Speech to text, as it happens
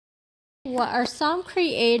What are some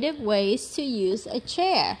creative ways to use a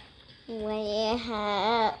chair? When you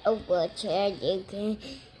have a wheelchair, you can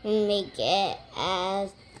make it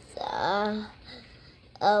as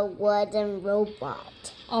a wooden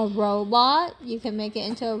robot. A robot? You can make it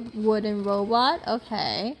into a wooden robot?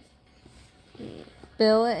 Okay.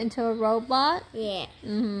 Build it into a robot? Yeah.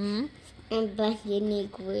 Mm-hmm. But you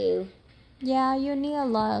need glue. Yeah, you need a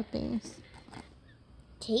lot of things.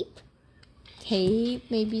 Tape? Tape,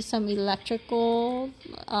 maybe some electrical,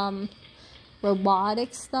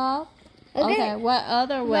 robotic stuff. Okay, what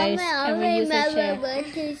other ways can we use a chair? What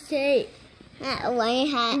to say.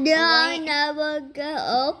 I never go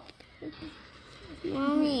up.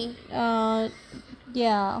 Mommy.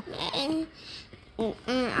 Yeah. And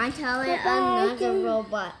I tell it another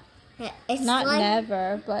robot. It's Not like,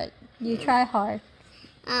 never, but you try hard.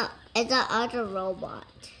 it's an other robot.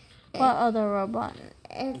 What other robot?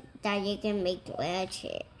 That you can make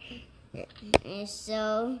wheelchair. And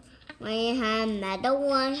so when you have metal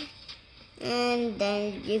one, and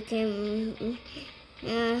then you can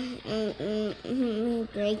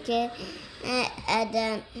break it, and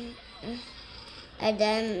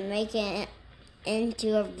then make it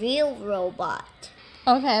into a real robot.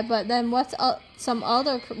 Okay, but then what's some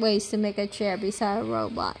other ways to make a chair besides a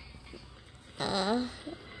robot?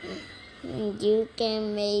 You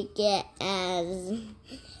can make it as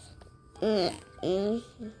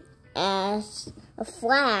a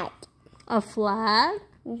flag. A flag?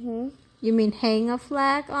 Mm-hmm. You mean hang a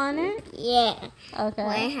flag on it? Yeah.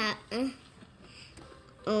 Okay.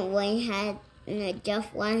 When you had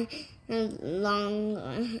just one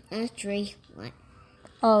long straight one.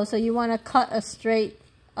 Oh, so you want to cut a straight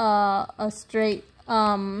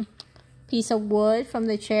piece of wood from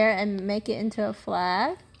the chair and make it into a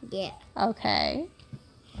flag? Yeah. Okay.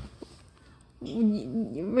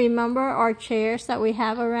 Remember our chairs that we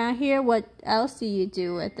have around here? What else do you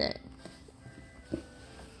do with it?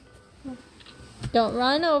 Don't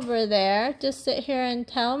run over there. Just sit here and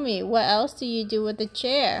tell me. What else do you do with the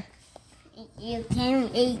chair? You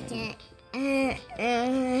can make it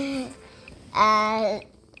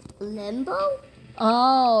limbo.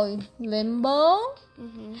 Oh, limbo?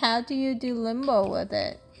 Mm-hmm. How do you do limbo with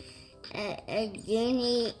it? You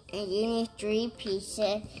need 3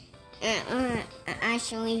 pieces.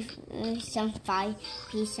 Actually, some 5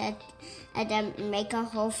 pieces, and then make a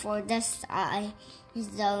hole for the side,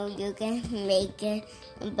 so you can make it,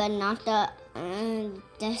 but not the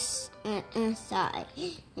this side.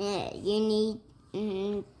 You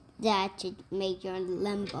need that to make your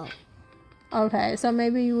limbo. Okay, so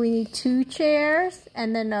maybe we need 2 chairs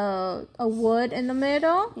and then a wood in the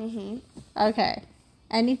middle? Mm-hmm. Okay.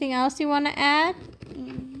 Anything else you want to add?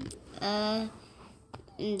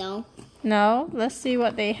 No. No? Let's see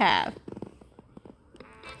what they have.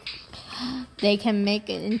 They can make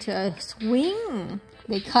it into a swing.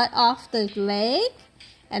 They cut off the leg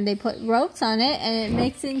and they put ropes on it and it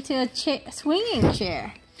makes it into a swinging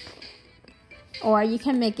chair. Or you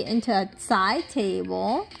can make it into a side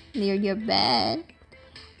table near your bed.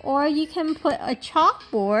 Or you can put a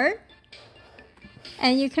chalkboard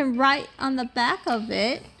and you can write on the back of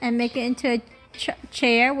it and make it into a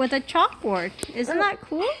chair with a chalkboard. Isn't that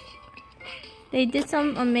cool? They did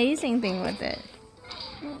some amazing thing with it.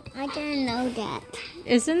 I didn't know that.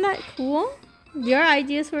 Isn't that cool? Your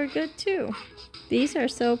ideas were good too. These are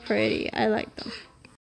so pretty. I like them.